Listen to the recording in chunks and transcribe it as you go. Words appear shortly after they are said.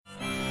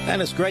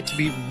And it's great to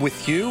be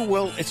with you.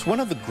 Well, it's one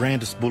of the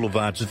grandest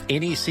boulevards of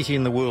any city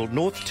in the world.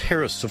 North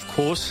Terrace, of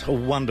course, a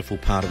wonderful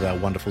part of our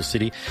wonderful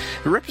city.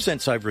 It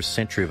represents over a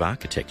century of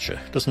architecture,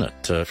 doesn't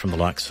it? From the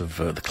likes of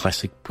the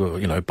classic,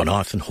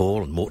 Bonathan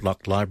Hall and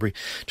Mortlock Library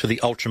to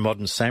the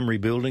ultra-modern Samry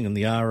Building and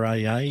the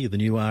RAA, the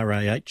new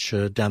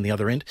RAH down the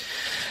other end.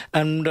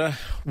 And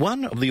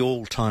one of the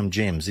all-time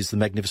gems is the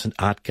magnificent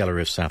Art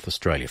Gallery of South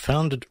Australia.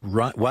 Founded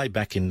way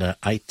back in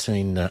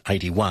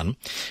 1881,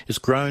 it's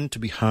grown to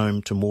be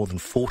home to more than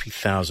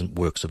 40,000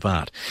 works of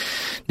art.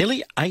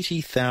 Nearly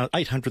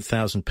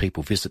 800,000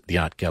 people visit the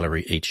art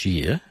gallery each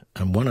year,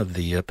 and one of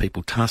the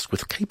people tasked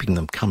with keeping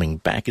them coming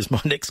back is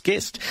my next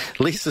guest.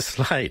 Lisa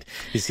Slade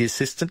is the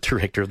Assistant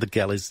Director of the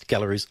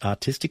Gallery's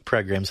Artistic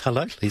Programs.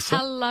 Hello, Lisa.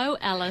 Hello,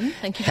 Alan.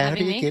 Thank you for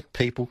having me. How do you get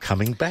people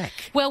coming back?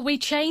 Well, we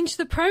changed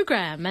the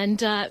program,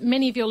 and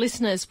many of your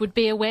listeners would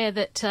be aware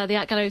that the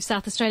Art Gallery of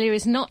South Australia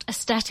is not a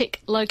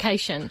static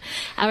location.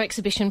 Our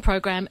exhibition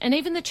program and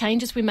even the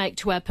changes we make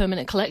to our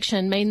permanent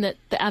collection mean that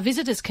our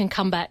visitors can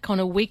come back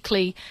on a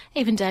weekly,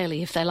 even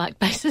daily if they like,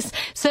 basis,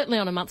 certainly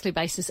on a monthly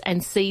basis,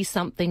 and see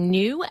something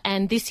new,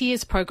 and this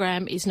year's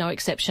program is no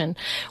exception.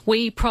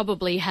 We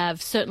probably have,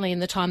 certainly in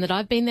the time that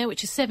I've been there,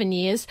 which is 7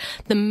 years,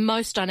 the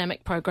most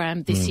dynamic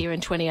program this year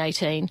in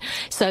 2018.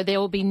 So there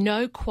will be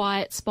no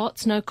quiet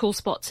spots, no cool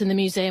spots in the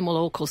museum, well,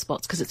 all cool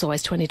spots because it's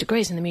always 20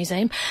 degrees in the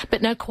museum,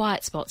 but no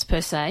quiet spots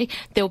per se.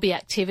 There will be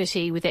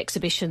activity with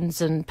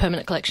exhibitions and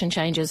permanent collection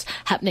changes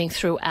happening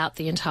throughout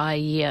the entire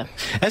year.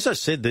 As I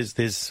said,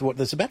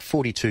 there's about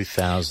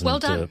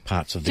 42,000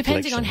 parts of the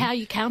collection. Depending on how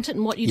you count it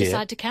and what you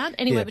decide to count,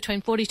 anywhere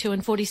between 42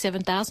 and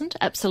 47,000,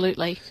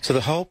 absolutely. So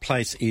the whole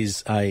place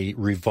is a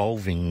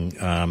revolving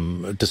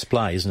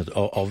display, isn't it,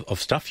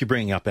 of stuff you're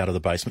bringing up out of the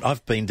basement.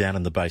 I've been down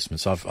in the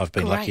basements. I've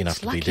been lucky enough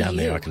to be down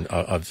there.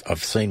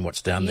 I've seen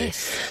what's down there.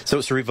 So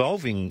it's a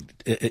revolving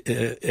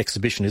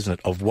exhibition, isn't it,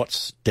 of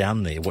what's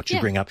down there, what you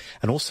bring up,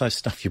 and also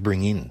stuff you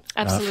bring in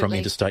from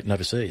interstate and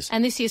overseas.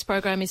 And this year's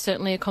program is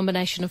certainly a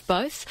combination of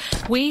both.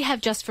 We have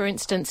just, for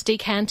instance,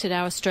 decanted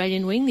our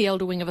Australian wing, the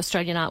Elder Wing of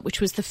Australian Art,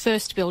 which was the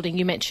first building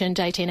you mentioned,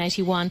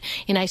 1881.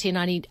 In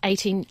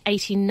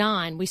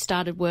 1889, we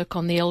started work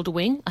on the Elder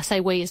Wing. I say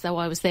we as though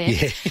I was there.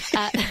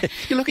 Yeah.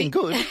 You're looking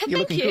good. You're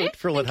looking good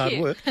for all that hard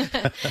work.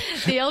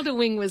 The Elder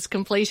Wing was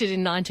completed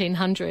in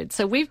 1900.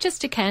 So we've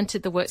just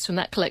decanted the works from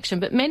that collection,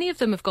 but many of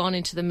them have gone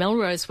into the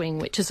Melrose Wing,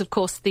 which is, of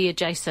course, the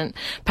adjacent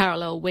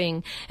parallel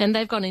wing, and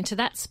they've gone into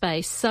that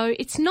space. So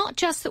it's not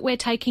just that we're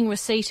taking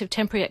receipt of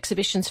temporary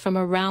exhibitions from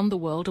around the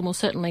world, and we'll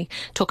certainly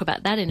talk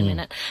about that in a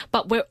minute,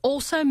 but we're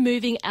also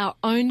moving our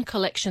own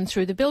collection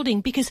through the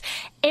building, because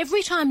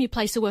every time you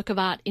place a work of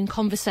art in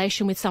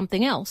conversation with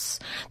something else,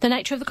 the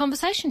nature of the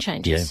conversation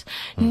changes.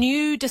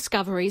 New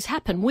discoveries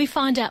happen. We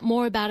find out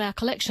more about our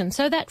collection.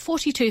 So that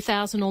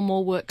 42,000 or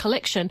more work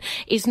collection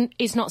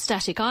is not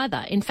static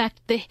either. In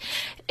fact, the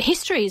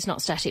history is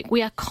not static.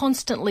 We are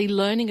constantly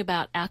learning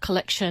about our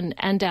collection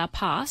and our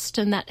past,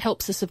 and that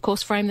helps us, of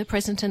course, frame the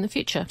present and the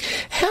future.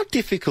 How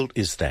difficult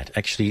is that,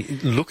 actually,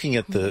 looking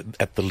at the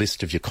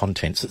list of your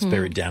contents that's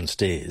buried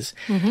downstairs?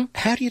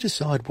 How do you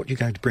decide what you're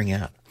going to bring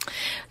out?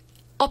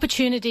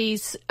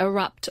 Opportunities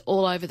erupt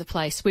all over the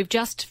place. We've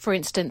just, for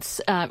instance,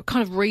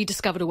 kind of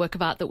rediscovered a work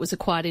of art that was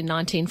acquired in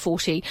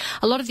 1940.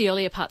 A lot of the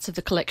earlier parts of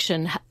the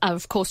collection are,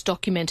 of course,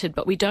 documented,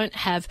 but we don't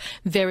have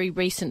very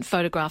recent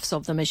photographs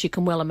of them, as you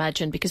can well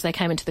imagine, because they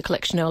came into the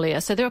collection earlier.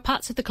 So there are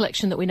parts of the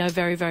collection that we know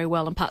very, very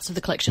well and parts of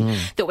the collection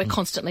that we're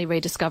constantly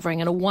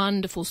rediscovering. And a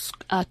wonderful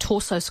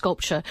torso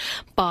sculpture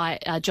by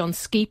John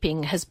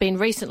Skeeping has been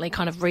recently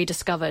kind of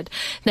rediscovered.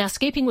 Now,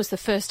 Skeeping was the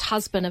first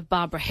husband of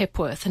Barbara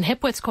Hepworth, and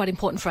Hepworth's quite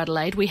important for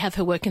Adelaide. We have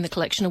her work in the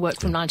collection, a work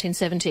from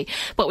 1970,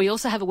 but we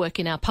also have a work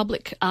in our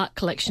public art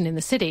collection in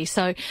the city.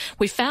 So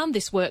we found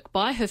this work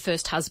by her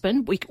first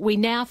husband. We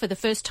now, for the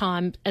first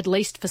time, at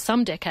least for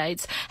some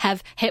decades,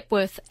 have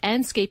Hepworth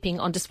and Skeeping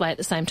on display at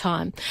the same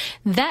time.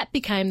 That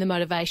became the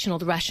motivation or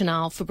the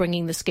rationale for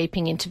bringing the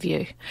Skeeping into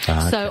view.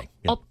 So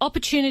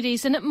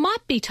opportunities, and it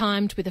might be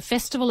timed with a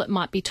festival, it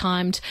might be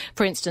timed,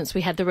 for instance, we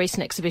had the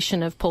recent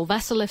exhibition of Paul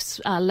Vassileff's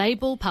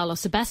label, Paolo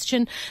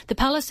Sebastian. The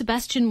Paolo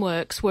Sebastian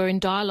works were in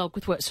dialogue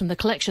with works from the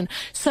collection,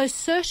 so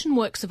certain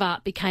works of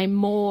art became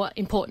more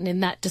important in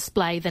that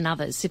display than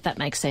others, if that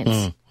makes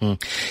sense.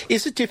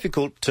 Is it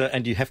difficult,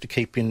 and you have to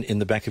keep in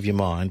the back of your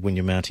mind when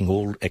you're mounting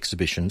all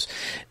exhibitions,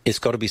 it's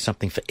got to be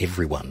something for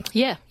everyone?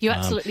 Yeah, you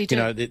absolutely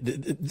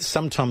do.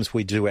 Sometimes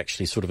we do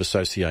actually sort of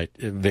associate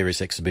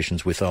various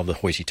exhibitions with, the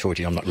hoity-toity,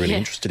 I'm not really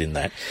interested in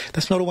that.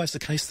 That's not always the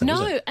case, though, is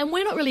it? No, and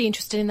we're not really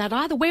interested in that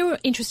either. We're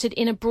interested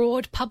in a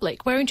broad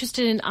public. We're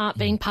interested in art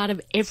being part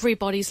of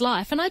everybody's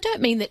life, and I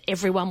don't mean that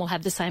everyone will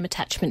have the same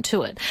attachment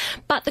to it,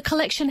 but the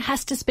collection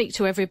has to speak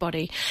to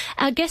everybody.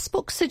 Our guest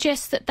book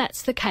suggests that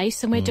that's the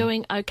case, and we're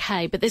doing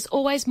okay, but there's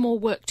always more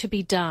work to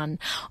be done.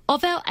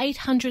 Of our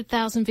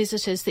 800,000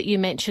 visitors that you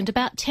mentioned,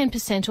 about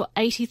 10% or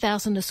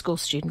 80,000 are school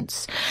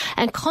students.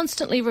 And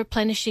constantly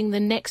replenishing the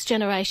next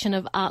generation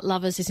of art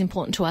lovers is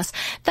important to us.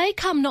 They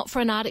come not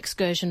for an art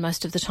excursion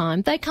most of the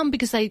time. They come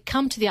because they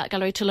come to the art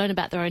gallery to learn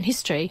about their own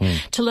history,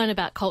 to learn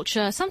about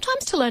culture,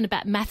 sometimes to learn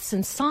about maths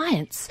and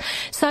science.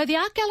 So the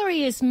art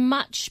gallery is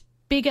much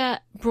bigger,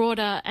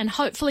 broader, and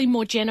hopefully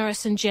more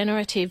generous and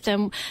generative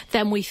than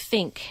we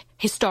think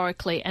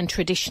historically and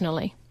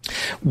traditionally.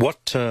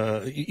 What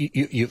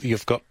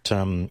you've got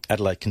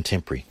Adelaide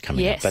Contemporary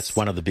coming up. That's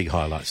one of the big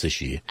highlights this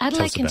year.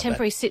 Adelaide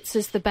Contemporary sits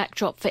as the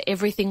backdrop for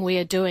everything we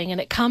are doing,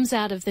 and it comes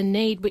out of the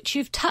need, which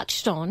you've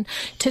touched on,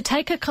 to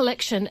take a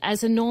collection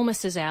as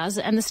enormous as ours,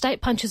 and the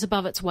state punches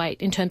above its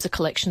weight in terms of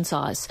collection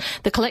size.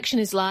 The collection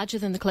is larger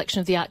than the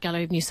collection of the Art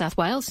Gallery of New South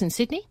Wales in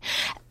Sydney,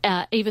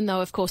 even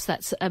though, of course,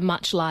 that's a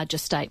much larger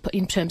state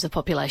in terms of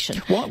population.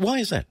 Why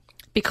is that?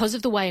 Because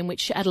of the way in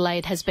which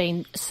Adelaide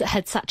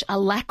had such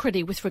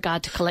alacrity with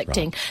regard to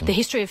collecting. Right. The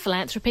history of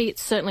philanthropy,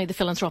 it's certainly the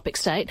philanthropic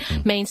state,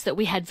 means that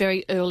we had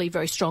very early,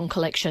 very strong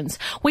collections.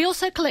 We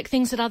also collect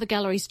things that other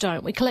galleries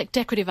don't. We collect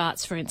decorative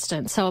arts, for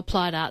instance, so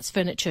applied arts,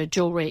 furniture,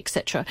 jewellery,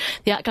 etc.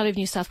 The Art Gallery of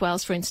New South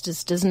Wales, for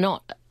instance, does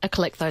not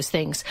collect those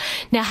things.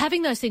 Now,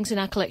 having those things in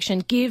our collection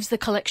gives the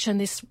collection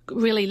this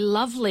really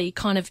lovely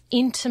kind of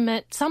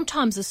intimate,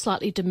 sometimes a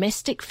slightly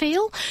domestic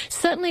feel,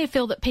 certainly a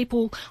feel that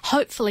people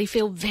hopefully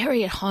feel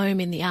very at home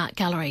in the art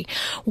gallery.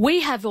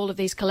 We have all of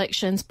these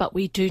collections, but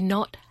we do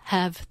not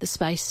have the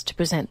space to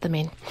present them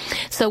in.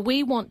 So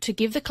we want to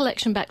give the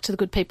collection back to the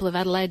good people of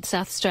Adelaide,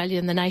 South Australia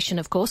and the nation,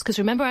 of course, because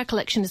remember our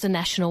collection is a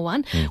national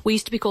one. We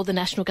used to be called the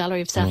National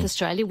Gallery of South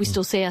Australia. We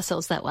still see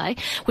ourselves that way.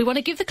 We want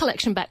to give the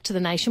collection back to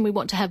the nation. We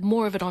want to have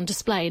more of it on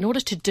display. In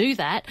order to do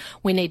that,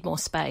 we need more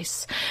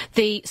space.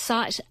 The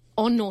site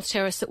on North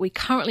Terrace that we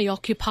currently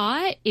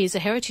occupy is a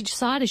heritage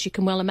site, as you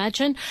can well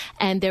imagine,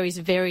 and there is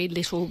very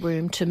little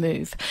room to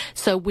move.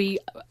 So we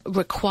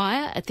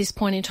require, at this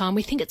point in time,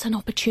 we think it's an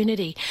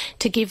opportunity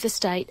to give the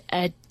state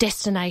a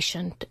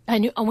destination.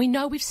 And we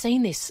know we've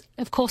seen this,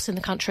 of course, in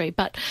the country,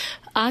 but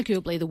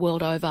arguably the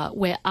world over,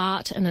 where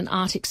art and an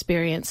art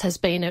experience has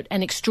been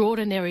an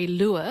extraordinary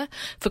lure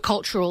for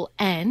cultural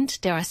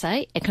and, dare I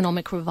say,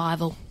 economic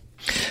revival.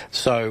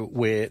 So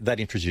where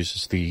that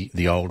introduces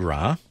the old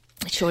Ra.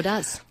 It sure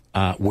does.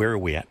 Where are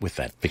we at with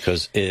that?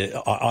 Because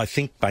I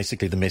think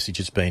basically the message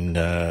has been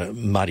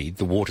muddied.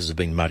 The waters have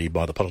been muddied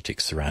by the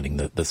politics surrounding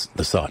the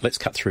site. Let's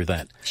cut through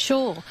that.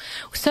 Sure.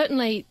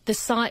 Certainly the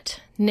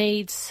site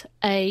needs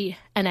an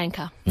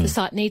anchor. The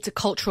site needs a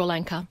cultural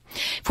anchor.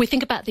 If we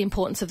think about the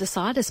importance of the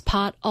site as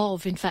part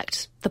of, in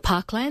fact, the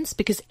parklands,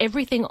 because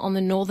everything on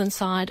the northern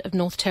side of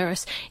North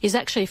Terrace is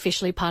actually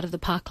officially part of the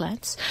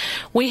parklands,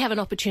 we have an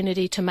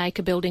opportunity to make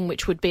a building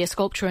which would be a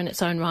sculpture in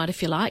its own right,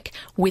 if you like,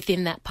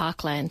 within that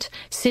parkland.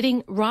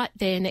 Sitting right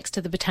there next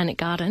to the Botanic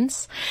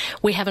Gardens,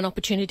 we have an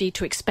opportunity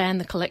to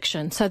expand the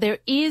collection. So there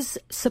is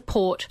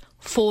support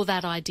for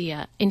that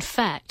idea. In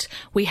fact,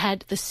 we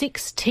had the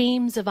 6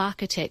 teams of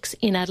architects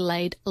in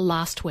Adelaide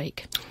last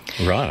week.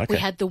 Right, okay. We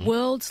had the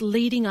world's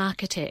leading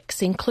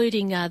architects,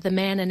 including the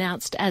man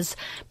announced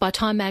by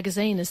Time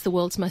magazine as the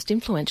world's most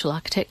influential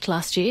architect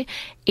last year,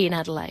 in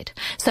Adelaide.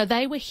 So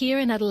they were here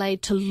in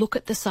Adelaide to look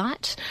at the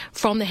site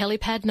from the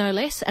helipad, no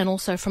less, and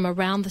also from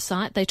around the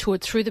site. They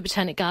toured through the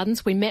Botanic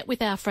Gardens. We met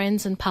with our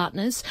friends and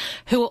partners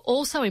who are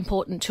also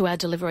important to our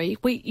delivery.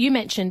 You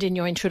mentioned in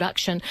your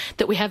introduction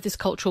that we have this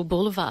cultural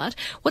boulevard.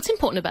 What's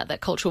important about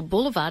that cultural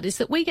boulevard is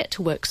that we get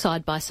to work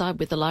side by side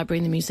with the library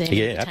and the museum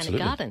and the Botanic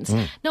Gardens.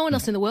 No one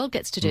else in the world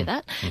gets to do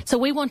that. So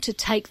we want to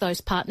take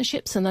those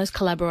partnerships and those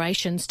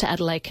collaborations to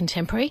Adelaide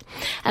Contemporary.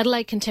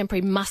 Adelaide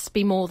Contemporary must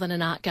be more than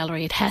an art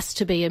gallery. It has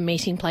to be a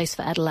meeting place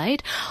for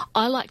Adelaide.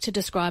 I like to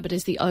describe it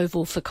as the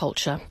Oval for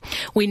culture.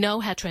 We know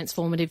how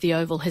transformative the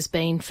Oval has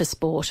been for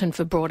sport and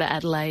for broader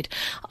Adelaide.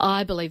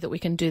 I believe that we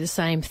can do the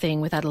same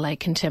thing with Adelaide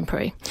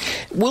Contemporary.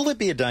 Will there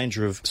be a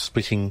danger of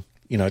splitting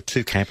 2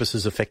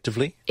 campuses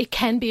effectively? It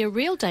can be a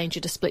real danger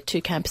to split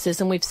 2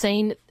 campuses, and we've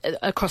seen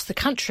across the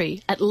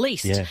country, at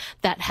least,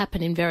 that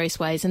happen in various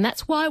ways. And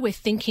that's why we're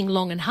thinking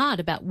long and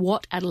hard about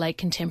what Adelaide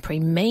Contemporary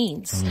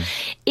means.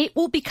 It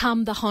will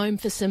become the home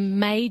for some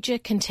major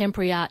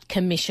contemporary art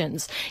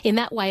commissions. In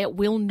that way, it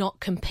will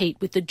not compete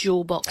with the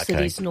jewel box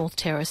that is North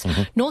Terrace.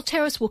 North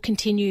Terrace will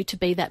continue to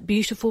be that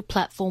beautiful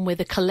platform where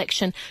the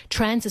collection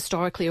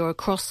trans-historically or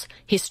across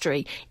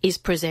history is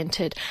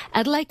presented.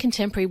 Adelaide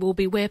Contemporary will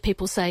be where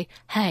people say,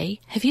 hey,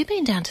 have you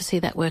been down to see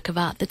that work of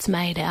art that's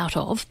made out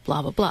of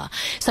blah, blah, blah?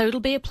 So it'll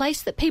be a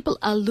place that people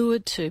are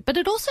lured to, but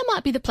it also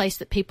might be the place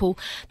that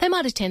they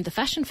might attend the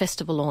Fashion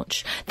Festival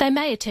launch. They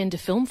may attend a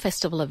film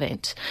festival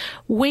event.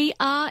 We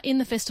are in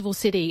the Festival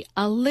City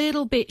a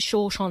little bit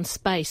short on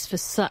space for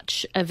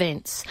such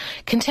events.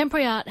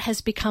 Contemporary art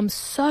has become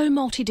so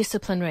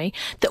multidisciplinary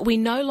that we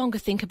no longer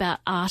think about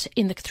art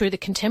through the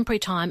contemporary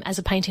time as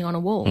a painting on a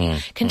wall.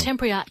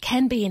 Contemporary art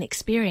can be an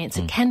experience.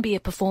 It can be a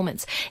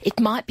performance. It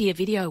might be a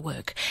video work.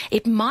 artwork.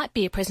 It might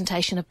be a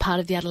presentation of part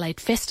of the Adelaide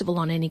Festival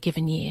on any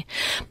given year.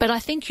 But I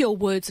think your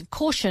words of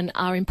caution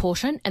are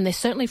important, and they're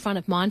certainly front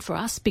of mind for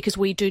us, because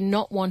we do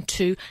not want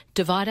to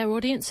divide our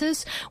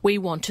audiences. We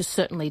want to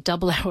certainly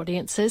double our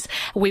audiences.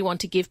 We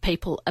want to give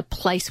people a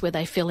place where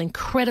they feel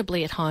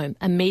incredibly at home,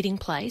 a meeting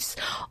place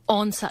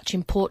on such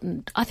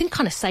important, I think,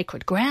 kind of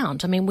sacred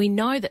ground. I mean, we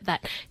know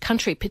that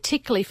country,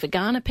 particularly for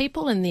Kaurna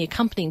people, and the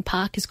accompanying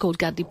park is called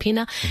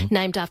Gardipina,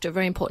 named after a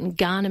very important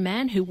Kaurna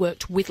man who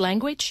worked with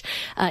language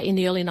in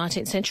the early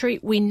 19th century.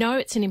 We know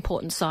it's an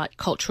important site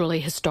culturally,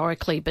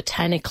 historically,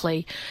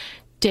 botanically.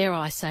 Dare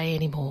I say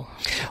any more?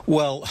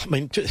 Well, I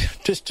mean,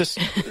 just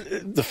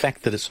the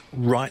fact that it's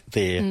right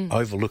there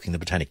overlooking the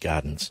Botanic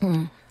Gardens.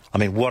 I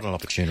mean, what an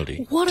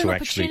opportunity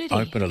actually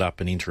open it up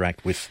and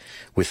interact with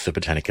the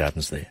Botanic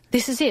Gardens there.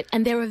 This is it.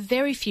 And there are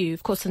very few.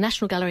 Of course, the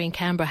National Gallery in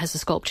Canberra has a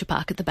sculpture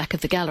park at the back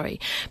of the gallery.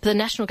 But the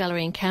National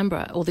Gallery in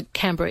Canberra, or the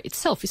Canberra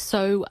itself, is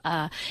so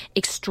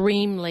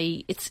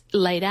extremely, it's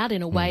laid out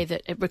in a way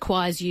that it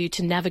requires you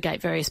to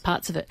navigate various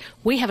parts of it.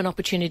 We have an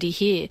opportunity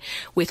here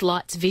with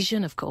Light's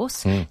vision, of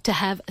course, to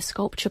have a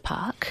sculpture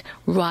park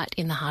right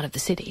in the heart of the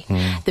city.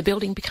 The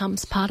building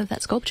becomes part of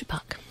that sculpture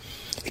park.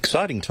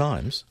 Exciting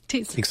times.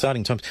 It is.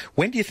 Exciting times.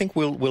 When do you think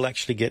we'll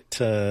actually get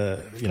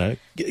a view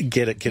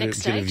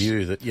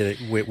that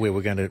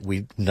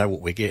we know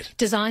what we get?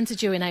 Designs are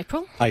due in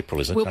April.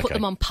 April, is it? We'll put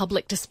them on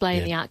public display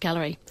in the art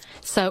gallery.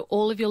 So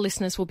all of your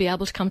listeners will be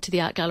able to come to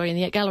the art gallery, and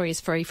the art gallery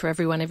is free for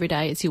everyone every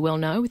day, as you well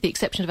know, with the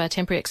exception of our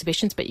temporary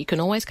exhibitions, but you can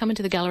always come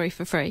into the gallery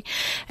for free,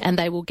 and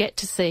they will get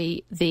to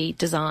see the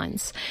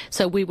designs.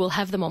 So we will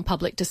have them on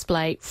public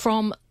display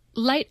from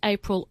late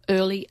April,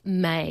 early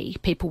May.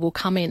 People will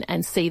come in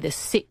and see the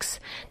 6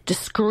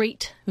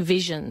 discrete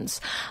visions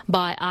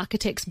by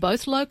architects,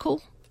 both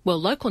local,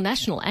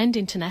 national and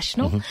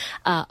international,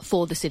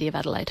 for the City of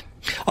Adelaide.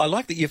 I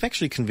like that you've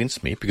actually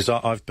convinced me, because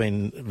I've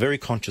been very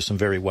conscious and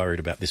very worried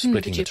about this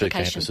splitting the two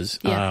campuses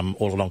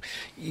all along.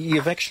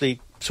 You've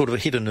actually sort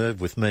of hit a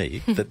nerve with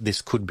me that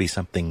this could be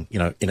something,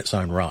 in its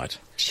own right.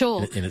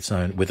 Sure. With its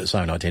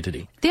own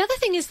identity. The other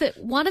thing is that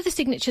one of the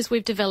signatures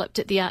we've developed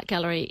at the art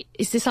gallery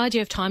is this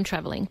idea of time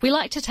travelling. We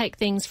like to take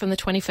things from the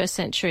 21st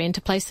century and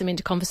to place them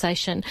into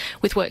conversation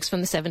with works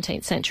from the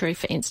 17th century,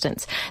 for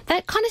instance.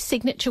 That kind of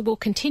signature will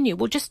continue.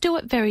 We'll just do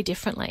it very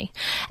differently.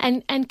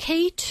 And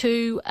key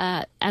to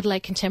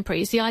Adelaide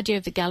Contemporary is the idea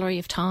of the gallery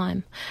of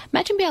time.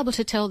 Imagine being able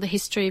to tell the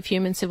history of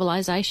human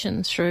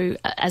civilization through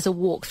as a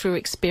walk-through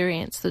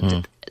experience,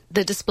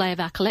 the display of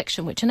our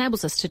collection, which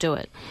enables us to do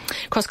it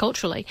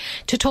cross-culturally,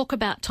 to talk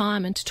about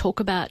time and to talk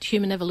about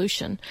human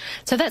evolution.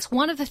 So that's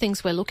one of the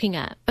things we're looking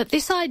at. But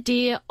this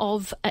idea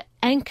of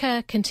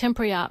anchor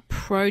contemporary art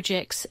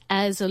projects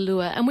as a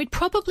lure, and we'd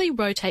probably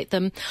rotate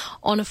them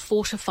on a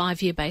 4 to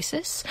 5 year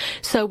basis.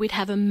 So we'd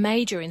have a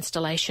major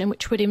installation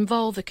which would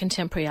involve a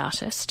contemporary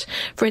artist.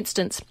 For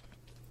instance,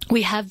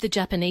 we have the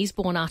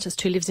Japanese-born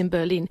artist who lives in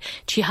Berlin,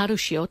 Chiharu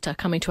Shiota,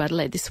 coming to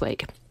Adelaide this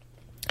week.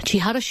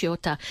 Chiharu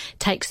Shiota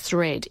takes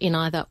thread in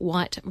either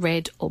white,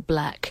 red or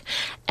black.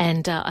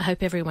 And I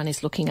hope everyone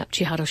is looking up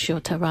Chiharu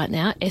Shiota right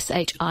now.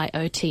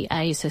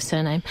 Shiota is her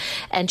surname.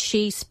 And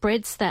she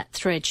spreads that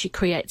thread. She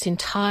creates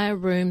entire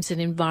rooms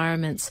and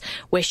environments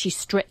where she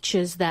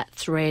stretches that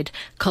thread,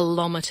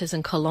 kilometres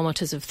and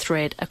kilometres of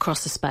thread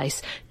across a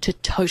space to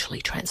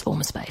totally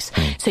transform a space.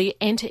 So you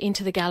enter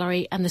into the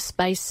gallery and the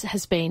space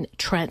has been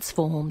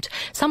transformed.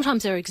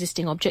 Sometimes there are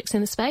existing objects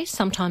in the space.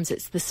 Sometimes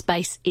it's the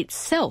space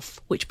itself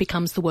which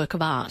becomes the work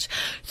of art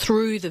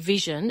through the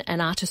vision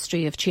and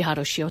artistry of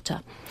Chiharu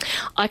Shiota.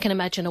 I can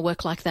imagine a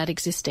work like that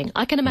existing.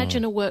 I can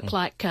imagine a work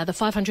like the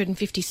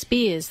 550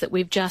 spears that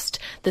we've just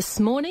this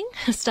morning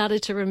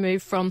started to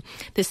remove from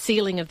the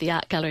ceiling of the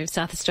Art Gallery of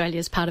South Australia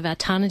as part of our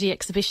Tarnanthi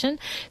exhibition.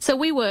 So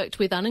we worked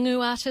with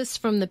Anangu artists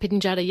from the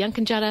Pitjantjatjara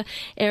Yankunytjatjara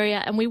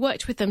area, and we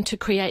worked with them to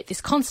create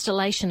this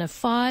constellation of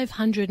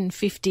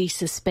 550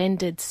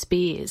 suspended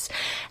spears.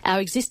 Our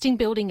existing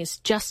building is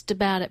just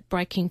about at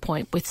breaking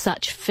point with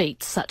such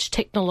feats, such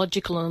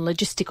technological and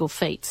logistical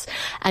feats.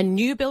 A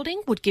new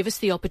building would give us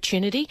the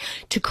opportunity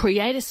to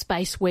create a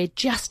space where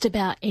just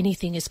about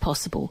anything is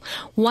possible.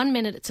 1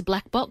 minute it's a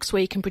black box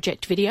where you can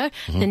project video.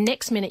 The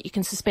next minute you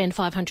can suspend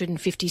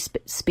 550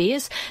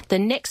 spears. The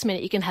next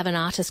minute you can have an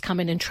artist come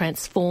in and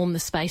transform the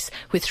space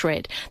with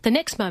thread. The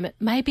next moment,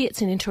 maybe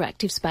it's an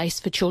interactive space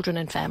for children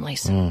and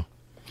families.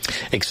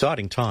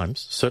 Exciting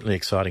times, certainly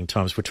exciting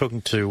times. We're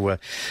talking to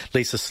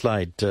Lisa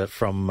Slade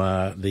from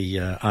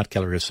the Art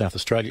Gallery of South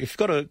Australia. If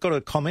you've got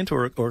a comment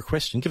or a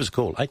question, give us a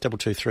call,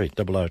 8223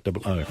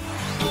 0000.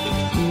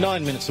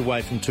 9 minutes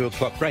away from 2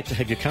 o'clock. Great to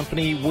have your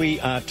company. We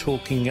are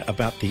talking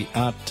about the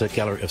Art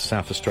Gallery of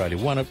South Australia,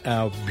 one of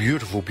our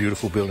beautiful,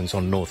 beautiful buildings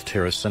on North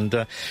Terrace.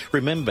 And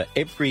remember,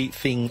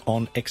 everything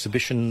on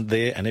exhibition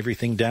there and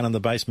everything down in the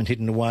basement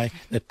hidden away,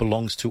 it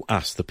belongs to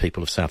us, the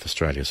people of South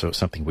Australia. So it's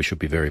something we should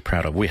be very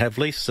proud of. We have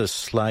Lisa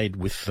Slade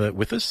with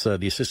us,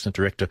 the Assistant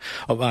Director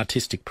of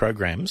Artistic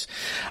Programs,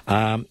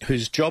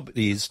 whose job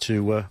is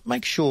to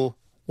make sure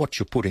what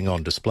you're putting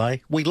on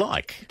display, we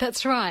like.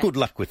 That's right. Good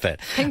luck with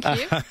that. Thank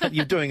you.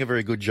 You're doing a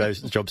very good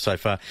job so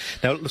far.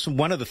 Now, listen,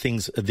 one of the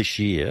things this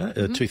year,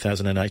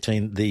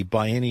 2018, the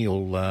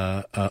Biennial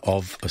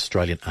of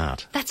Australian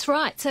Art. That's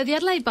right. So the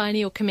Adelaide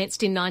Biennial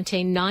commenced in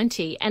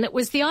 1990, and it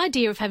was the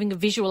idea of having a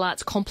visual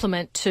arts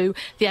complement to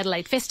the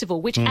Adelaide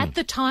Festival, which at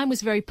the time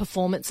was very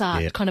performance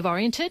art kind of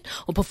oriented,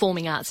 or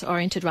performing arts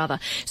oriented rather.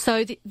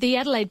 So the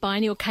Adelaide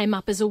Biennial came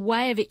up as a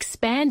way of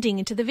expanding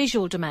into the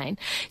visual domain.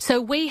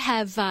 So we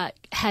have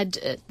had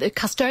the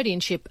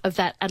custodianship of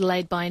that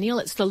Adelaide Biennial.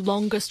 It's the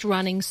longest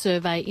running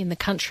survey in the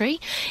country.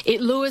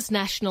 It lures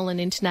national and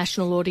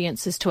international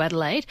audiences to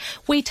Adelaide.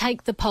 We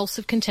take the pulse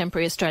of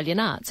contemporary Australian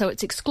art, so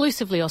it's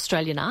exclusively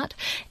Australian art.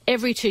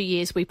 Every 2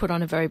 years we put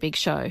on a very big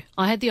show.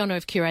 I had the honour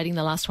of curating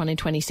the last one in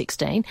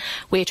 2016.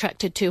 We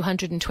attracted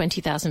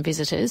 220,000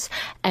 visitors,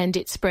 and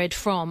it spread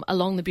from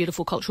along the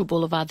beautiful cultural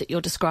boulevard that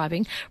you're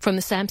describing, from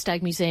the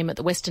Samstag Museum at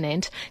the western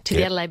end to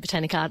the Adelaide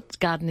Botanic Art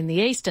Garden in the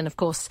east, and of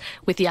course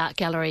with the art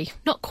gallery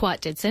not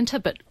quite dead centre,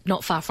 but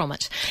not far from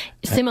it.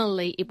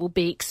 Similarly, it will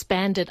be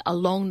expanded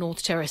along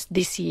North Terrace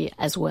this year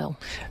as well.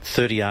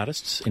 30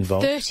 artists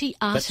involved? 30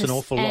 artists. That's an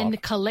awful lot.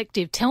 And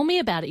collective. Tell me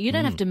about it. You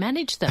don't have to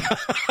manage them.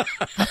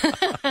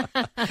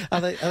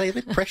 Are they a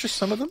bit precious,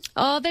 some of them?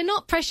 Oh, they're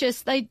not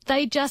precious.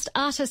 They just,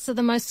 artists are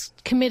the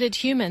most committed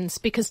humans,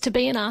 because to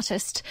be an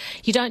artist,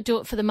 you don't do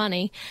it for the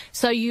money.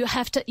 So you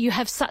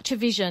have such a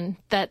vision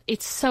that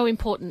it's so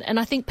important. And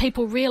I think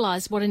people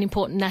realise what an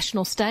important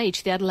national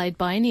stage the Adelaide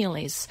Biennial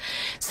is.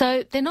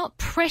 So they're not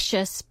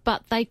precious,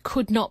 but they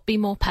could not be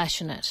more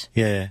passionate.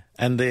 Yeah,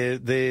 and they're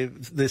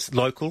this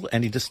local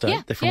and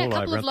interstate. They're from all over, a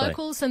couple of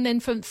locals, and then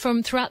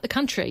from throughout the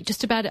country.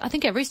 Just about, I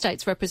think every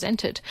state's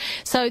represented.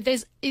 So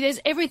there's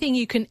everything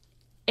you can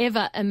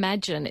ever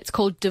imagine. It's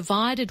called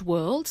Divided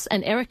Worlds,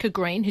 and Erica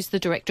Green, who's the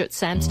director at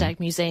Samstag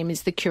Museum,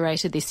 is the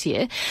curator this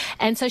year.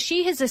 And so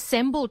she has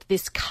assembled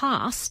this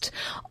cast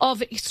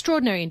of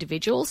extraordinary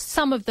individuals.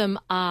 Some of them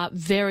are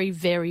very,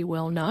 very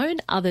well known.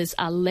 Others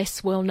are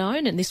less well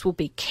known, and this will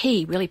be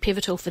key, really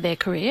pivotal for their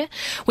career.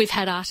 We've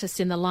had artists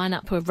in the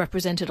lineup who have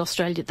represented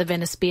Australia at the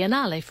Venice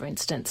Biennale, for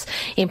instance,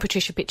 in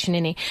Patricia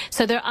Piccinini.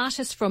 So there are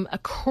artists from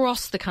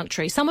across the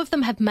country. Some of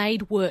them have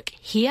made work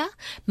here.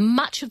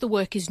 Much of the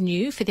work is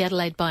new for the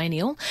Adelaide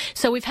Biennial.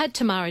 So we've had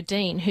Tamara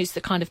Dean, who's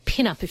the kind of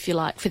pin-up, if you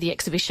like, for the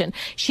exhibition.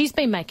 She's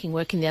been making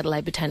work in the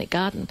Adelaide Botanic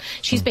Garden.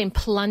 She's been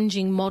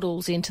plunging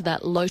models into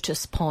that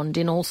lotus pond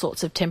in all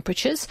sorts of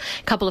temperatures.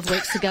 A couple of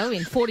weeks ago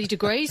in 40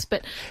 degrees,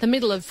 but the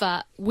middle of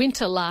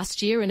winter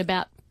last year in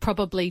about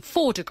probably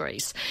 4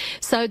 degrees.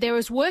 So there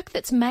is work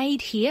that's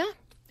made here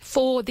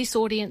for this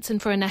audience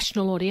and for a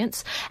national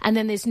audience, and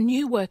then there's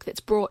new work that's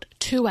brought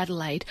to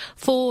Adelaide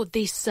for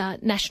this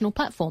national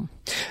platform.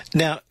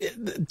 Now,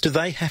 do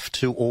they have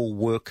to all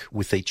work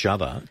with each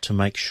other to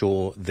make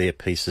sure their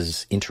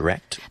pieces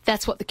interact?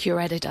 That's what the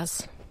curator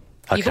does.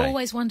 Okay. You've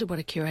always wondered what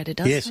a curator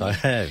does. Yes, I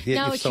have.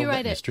 Yeah, no,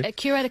 a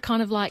curator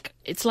kind of like,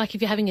 it's like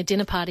if you're having a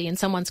dinner party and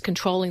someone's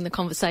controlling the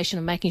conversation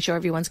and making sure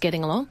everyone's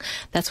getting along.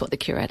 That's what the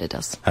curator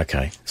does.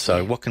 Okay,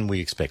 so what can we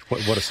expect?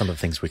 What are some of the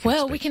things we can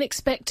expect? Well, we can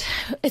expect,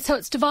 so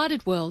it's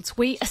divided worlds.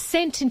 We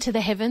ascent into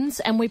the heavens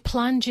and we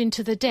plunge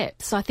into the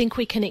depths. I think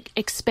we can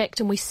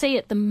expect, and we see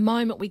at the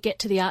moment we get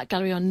to the art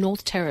gallery on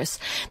North Terrace,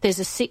 there's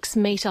a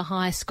 6-metre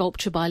high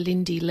sculpture by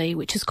Lindy Lee,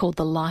 which is called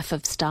The Life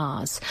of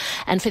Stars.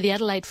 And for the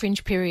Adelaide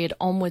Fringe period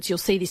onwards,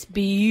 you'll see this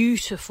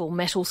beautiful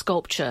metal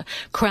sculpture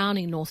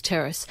crowning North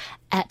Terrace.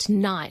 At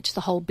night,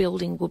 the whole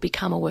building will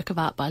become a work of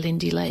art by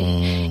Lindy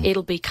Lee.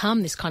 It'll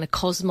become this kind of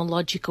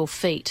cosmological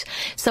feat.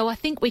 So I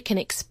think we can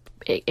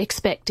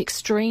expect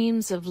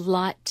extremes of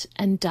light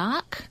and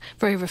dark,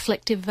 very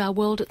reflective of our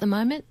world at the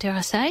moment, dare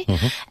I say,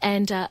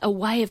 and a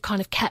way of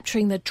kind of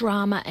capturing the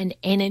drama and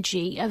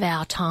energy of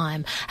our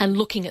time and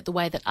looking at the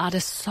way that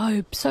artists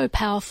so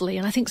powerfully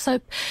and I think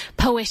so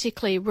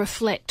poetically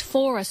reflect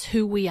for us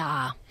who we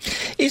are.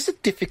 Is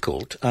it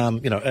difficult,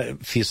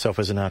 for yourself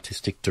as an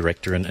artistic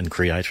director and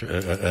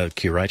creator,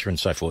 curator and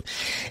so forth,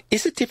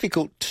 is it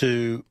difficult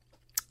to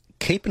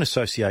keep an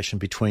association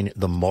between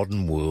the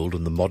modern world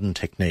and the modern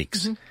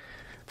techniques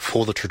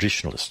for the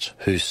traditionalists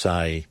who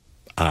say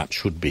art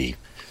should be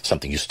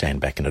something you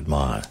stand back and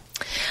admire?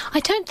 I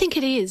don't think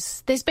it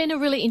is. There's been a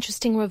really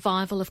interesting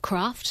revival of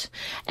craft,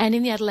 and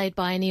in the Adelaide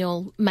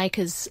Biennial,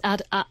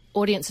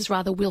 audiences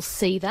will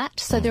see that.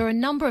 So there are a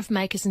number of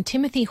makers, and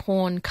Timothy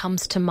Horn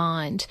comes to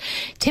mind.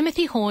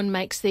 Timothy Horn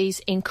makes these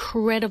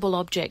incredible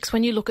objects.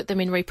 When you look at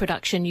them in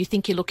reproduction, you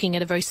think you're looking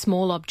at a very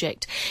small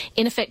object.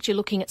 In effect, you're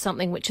looking at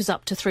something which is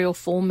up to 3 or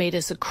 4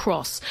 metres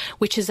across,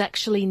 which is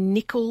actually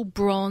nickel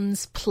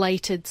bronze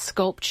plated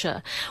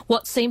sculpture.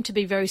 What seem to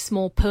be very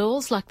small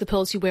pearls, like the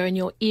pearls you wear in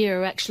your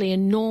ear, are actually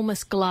enormous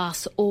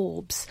glass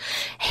orbs.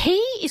 He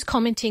is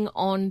commenting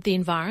on the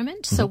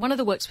environment. So one of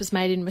the works was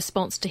made in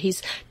response to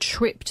his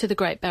trip to the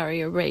Great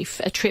Barrier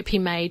Reef, a trip he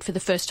made for the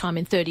first time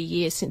in 30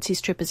 years since his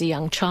trip as a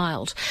young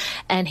child.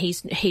 And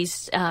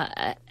his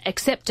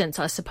acceptance,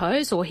 I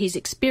suppose, or his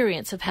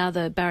experience of how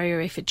the Barrier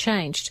Reef had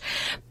changed.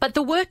 But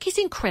the work is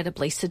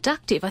incredibly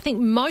seductive. I think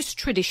most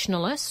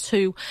traditionalists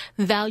who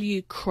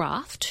value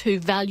craft, who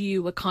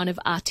value a kind of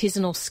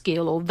artisanal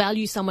skill or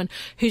value someone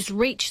who's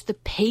reached the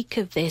peak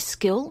of their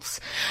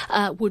skills,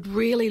 would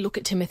really look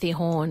at Timothy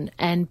Horn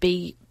and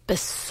be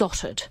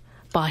besotted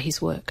by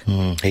his work.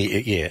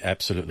 Yeah,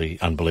 absolutely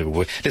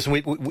unbelievable. Listen,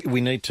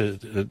 we need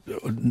to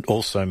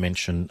also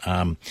mention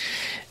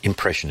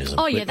Impressionism.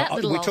 Oh yeah, that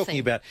little we're talking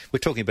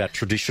about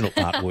traditional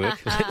artwork.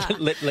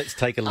 Let's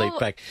take a leap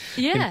back.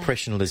 Yeah.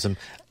 Impressionism.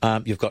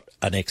 You've got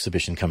an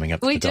exhibition coming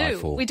up to die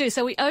for. We do.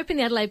 So we open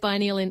the Adelaide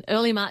Biennial in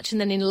early March, and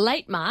then in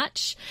late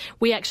March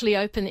we actually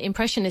open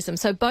Impressionism.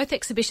 So both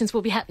exhibitions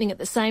will be happening at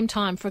the same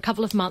time. For a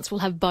couple of months we'll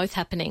have both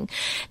happening.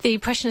 The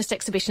Impressionist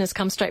exhibition has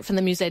come straight from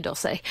the Musée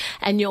d'Orsay,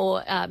 and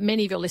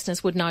many of your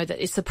listeners would know that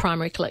it's the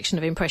primary collection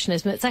of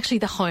Impressionism. It's actually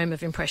the home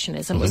of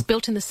Impressionism. It was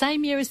built in the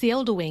same year as the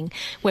Elder Wing,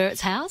 where it's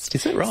housed.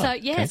 Is that right? So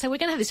yeah, so we're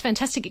going to have this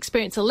fantastic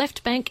experience. The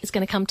left bank is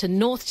going to come to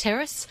North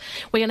Terrace.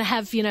 We're going to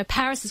have,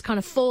 Paris is kind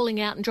of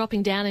falling out and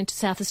dropping down into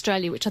South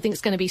Australia, which I think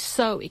is going to be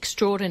so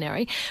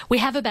extraordinary. We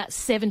have about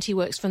 70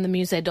 works from the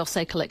Musée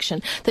d'Orsay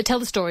collection that tell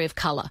the story of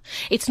colour.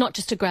 It's not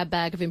just a grab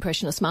bag of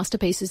Impressionist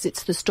masterpieces,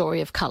 it's the story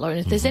of colour. And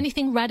if there's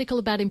anything radical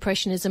about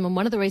Impressionism, and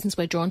one of the reasons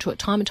we're drawn to it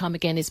time and time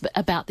again is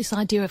about this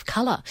idea of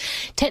colour.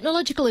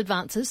 Technological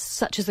advances,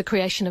 such as the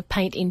creation of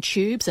paint in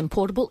tubes and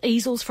portable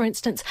easels, for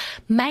instance,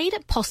 made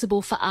it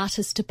possible for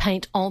artists to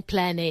paint en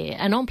plein air.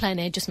 And en plein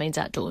air just means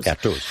outdoors.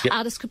 Outdoors, yep.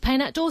 Artists could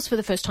paint outdoors for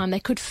the first time. They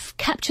could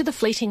capture the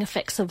fleeting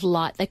effects of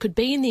light. They could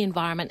be in the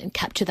environment and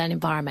capture that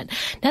environment.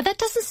 Now, that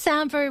doesn't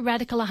sound very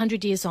radical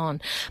 100 years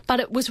on, but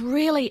it was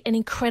really an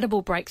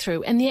incredible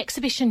breakthrough. And the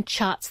exhibition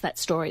charts that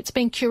story. It's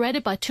been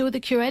curated by two of the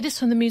curators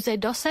from the Musée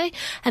d'Orsay,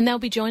 and they'll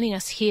be joining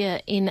us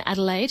here in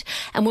Adelaide,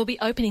 and we'll be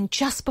opening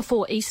just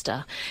before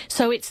Easter.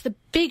 So it's the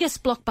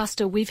biggest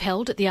blockbuster we've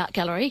held at the Art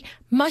Gallery.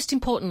 Most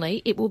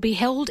importantly, it will be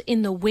held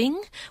in the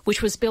wing,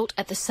 which was built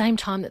at the same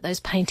time that those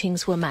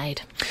paintings were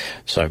made.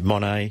 So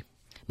Monet,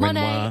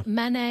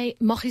 Manet,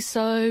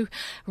 Morisot,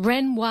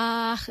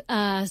 Renoir,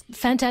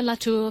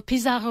 Fantin-Latour,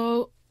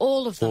 Pissarro,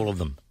 all of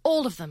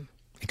them.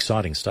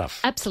 Exciting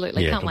stuff.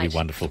 Absolutely, yeah, can't wait. It'll be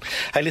wonderful.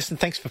 Hey, listen,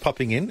 thanks for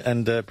popping in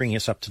and bringing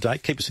us up to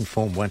date. Keep us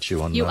informed, won't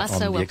you, on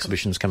the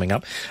exhibitions coming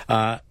up.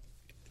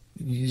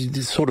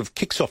 This sort of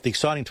the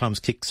exciting times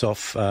kicks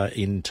off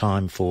in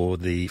time for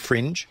the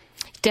Fringe.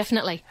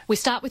 Definitely. We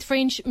start with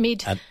Fringe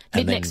mid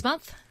next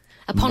month,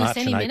 upon us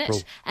any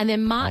minute, and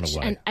then March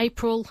and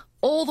April,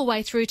 all the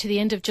way through to the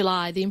end of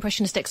July. The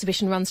Impressionist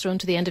exhibition runs through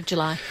until the end of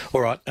July.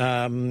 All right.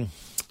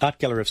 Art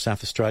Gallery of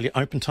South Australia,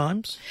 open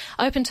times?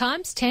 Open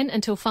times, 10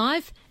 until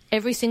 5.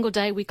 Every single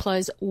day we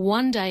close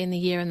one day in the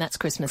year, and that's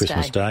Christmas Day.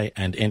 Christmas Day,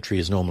 and entry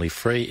is normally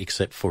free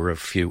except for a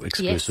few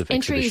exclusive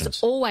exhibitions. Entry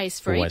is always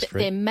free, but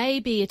there may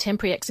be a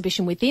temporary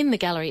exhibition within the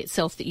gallery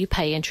itself that you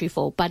pay entry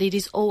for, but it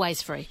is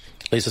always free.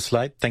 Lisa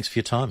Slade, thanks for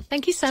your time.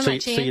 Thank you so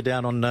much, Ian. See you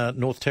down on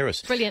North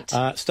Terrace. Brilliant.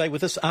 Stay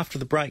with us after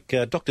the break.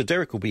 Dr.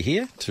 Derek will be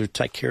here to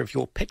take care of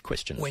your pet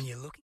questions. When you're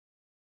looking